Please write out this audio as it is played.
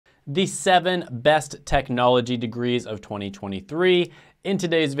the 7 best technology degrees of 2023. In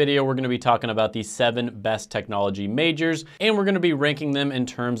today's video, we're going to be talking about the 7 best technology majors, and we're going to be ranking them in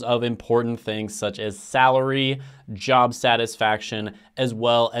terms of important things such as salary, job satisfaction, as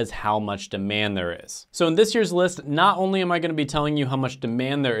well as how much demand there is. So in this year's list, not only am I going to be telling you how much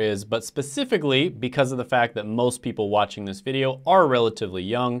demand there is, but specifically because of the fact that most people watching this video are relatively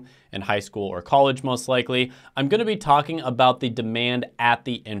young, in high school or college most likely, I'm going to be talking about the demand at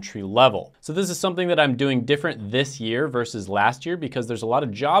the entry level. So this is something that I'm doing different this year versus last year because there's a lot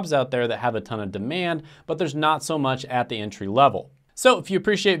of jobs out there that have a ton of demand, but there's not so much at the entry level. So if you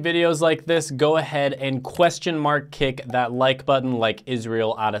appreciate videos like this, go ahead and kick that like button like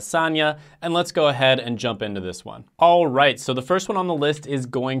Israel Adesanya, and let's go ahead and jump into this one. All right, so the first one on the list is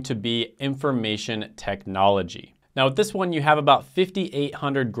going to be information technology. Now with this one, you have about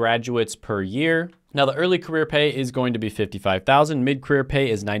 5,800 graduates per year. Now the early career pay is going to be $55,000, mid-career pay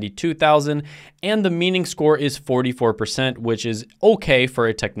is $92,000, and the meaning score is 44%, which is okay for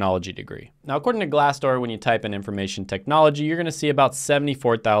a technology degree. Now according to Glassdoor, when you type in information technology, you're gonna see about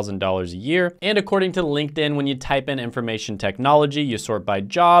 $74,000 a year. And according to LinkedIn, when you type in information technology, you sort by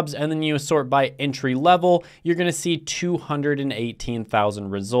jobs, and then you sort by entry level, you're gonna see 218,000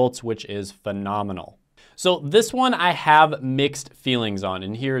 results, which is phenomenal. So this one I have mixed feelings on,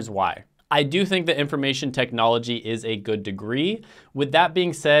 and here's why. I do think that information technology is a good degree. With that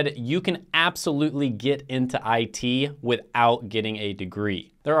being said, you can absolutely get into IT without getting a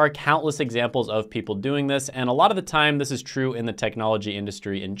degree. There are countless examples of people doing this, and a lot of the time this is true in the technology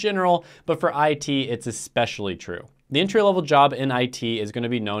industry in general, but for IT, it's especially true. The entry-level job in IT is going to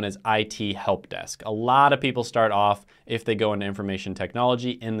be known as IT help desk. A lot of people start off, if they go into information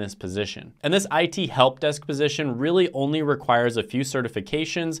technology, in this position. And this IT help desk position really only requires a few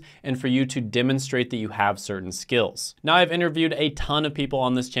certifications and for you to demonstrate that you have certain skills. Now, I've interviewed a ton of people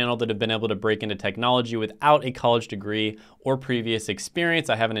on this channel that have been able to break into technology without a college degree or previous experience.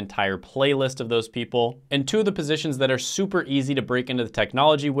 I have an entire playlist of those people. And 2 of the positions that are super easy to break into the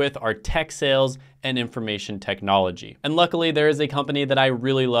technology with are tech sales and information technology. And luckily, there is a company that I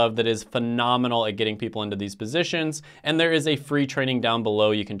really love that is phenomenal at getting people into these positions, and there is a free training down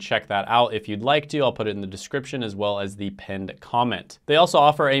below. You can check that out if you'd like to. I'll put it in the description as well as the pinned comment. They also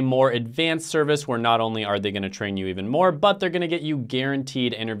offer a more advanced service where not only are they gonna train you even more, but they're gonna get you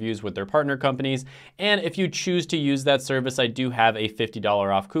guaranteed interviews with their partner companies. And if you choose to use that service, I do have a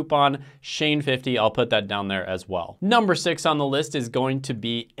 $50 off coupon, Shane50, I'll put that down there as well. Number 6 on the list is going to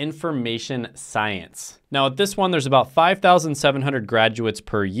be information science. Now at this one, there's about 5,700 graduates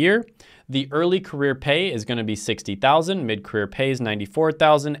per year. The early career pay is gonna be $60,000, mid-career pay is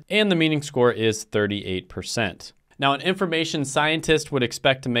 $94,000, and the meaning score is 38%. Now, an information scientist would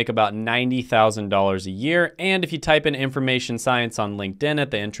expect to make about $90,000 a year, and if you type in information science on LinkedIn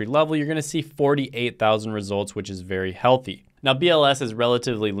at the entry level, you're gonna see 48,000 results, which is very healthy. Now, BLS is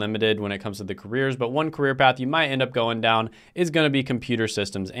relatively limited when it comes to the careers, but one career path you might end up going down is gonna be computer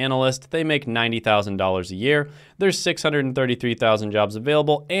systems analyst. They make $90,000 a year. There's 633,000 jobs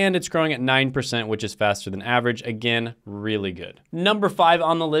available, and it's growing at 9%, which is faster than average. Again, really good. Number 5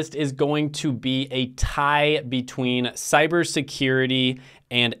 on the list is going to be a tie between cybersecurity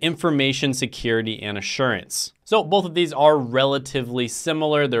and information security and assurance. So both of these are relatively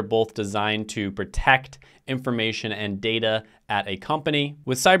similar. They're both designed to protect information and data at a company.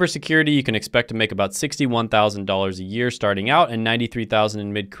 With cybersecurity, you can expect to make about $61,000 a year starting out and $93,000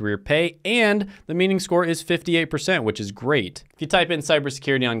 in mid-career pay, and the meaning score is 58%, which is great. If you type in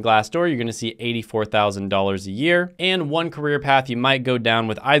cybersecurity on Glassdoor, you're gonna see $84,000 a year, and one career path you might go down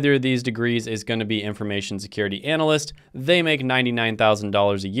with either of these degrees is gonna be information security analyst. They make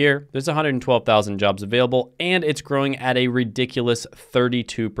 $99,000 a year. There's 112,000 jobs available, and it's growing at a ridiculous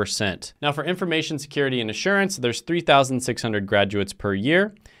 32%. Now for information security and assurance, there's 3,600 graduates per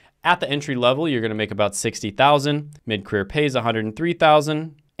year. At the entry level, you're gonna make about $60,000. Mid-career pay is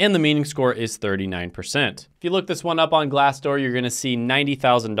 $103,000. And the meaning score is 39%. If you look this one up on Glassdoor, you're gonna see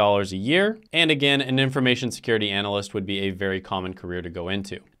 $90,000 a year. And again, an information security analyst would be a very common career to go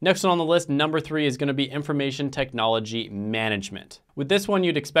into. Next one on the list, number 3, is gonna be information technology management. With this one,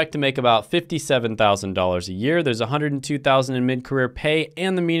 you'd expect to make about $57,000 a year. There's $102,000 in mid-career pay,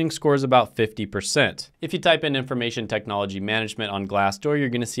 and the meaning score is about 50%. If you type in information technology management on Glassdoor, you're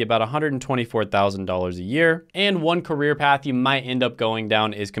gonna see about $124,000 a year. And one career path you might end up going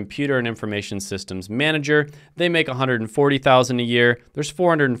down is computer and information systems manager. They make $140,000 a year. There's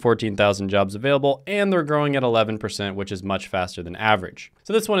 414,000 jobs available, and they're growing at 11%, which is much faster than average.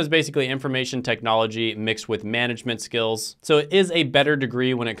 So this one is basically information technology mixed with management skills. So it is a better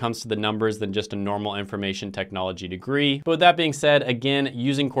degree when it comes to the numbers than just a normal information technology degree. But with that being said, again,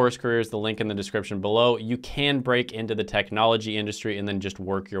 using Course Careers, the link in the description below, you can break into the technology industry and then just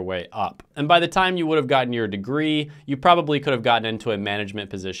work your way up. And by the time you would have gotten your degree, you probably could have gotten into a management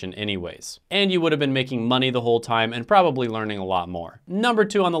position anyways. And you would have been making money the whole time and probably learning a lot more. Number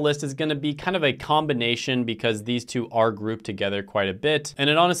 2 on the list is gonna be kind of a combination because these two are grouped together quite a bit. And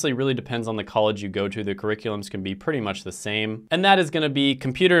it honestly really depends on the college you go to. The curriculums can be pretty much the same. And that is gonna be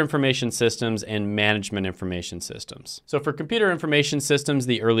computer information systems and management information systems. So for computer information systems,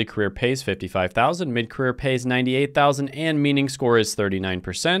 the early career pays $55,000, mid-career pays $98,000, and meaning score is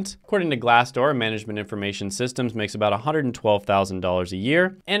 39%. According to Glassdoor, management information systems makes about $112,000 a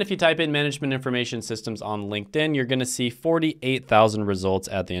year. And if you type in management information systems on LinkedIn, you're gonna see 48,000 results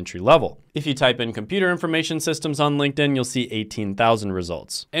at the entry level. If you type in computer information systems on LinkedIn, you'll see 18,000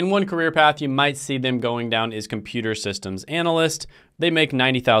 results. And one career path you might see them going down is computer systems analyst. They make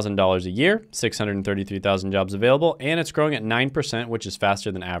 $90,000 a year, 633,000 jobs available, and it's growing at 9%, which is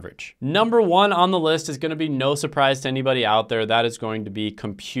faster than average. Number 1 on the list is gonna be no surprise to anybody out there. That is going to be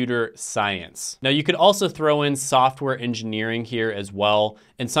computer science. Now you could also throw in software engineering here as well.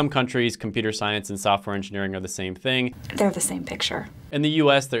 In some countries, computer science and software engineering are the same thing. They're the same picture. In the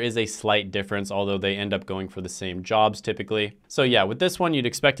US, there is a slight difference, although they end up going for the same jobs typically. So yeah, with this one, you'd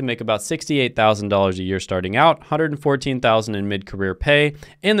expect to make about $68,000 a year starting out, $114,000 in mid-career pay,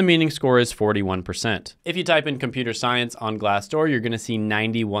 and the meaning score is 41%. If you type in computer science on Glassdoor, you're gonna see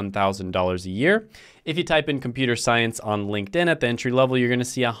 $91,000 a year. If you type in computer science on LinkedIn at the entry level, you're gonna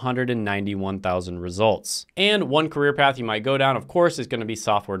see 191,000 results. And one career path you might go down, of course, is gonna be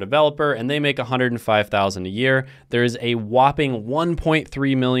software developer, and they make 105,000 a year. There is a whopping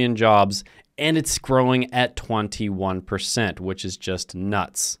 1.3 million jobs, and it's growing at 21%, which is just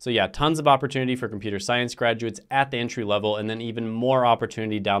nuts. So yeah, tons of opportunity for computer science graduates at the entry level, and then even more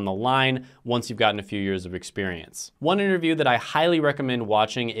opportunity down the line once you've gotten a few years of experience. One interview that I highly recommend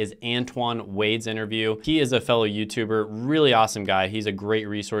watching is Antoine Wade's interview. He is a fellow YouTuber, really awesome guy. He's a great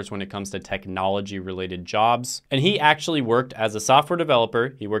resource when it comes to technology related jobs. And he actually worked as a software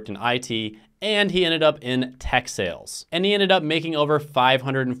developer. He worked in IT, and he ended up in tech sales. And he ended up making over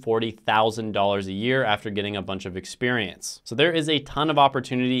 $540,000 a year after getting a bunch of experience. So there is a ton of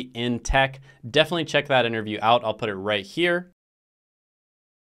opportunity in tech. Definitely check that interview out. I'll put it right here.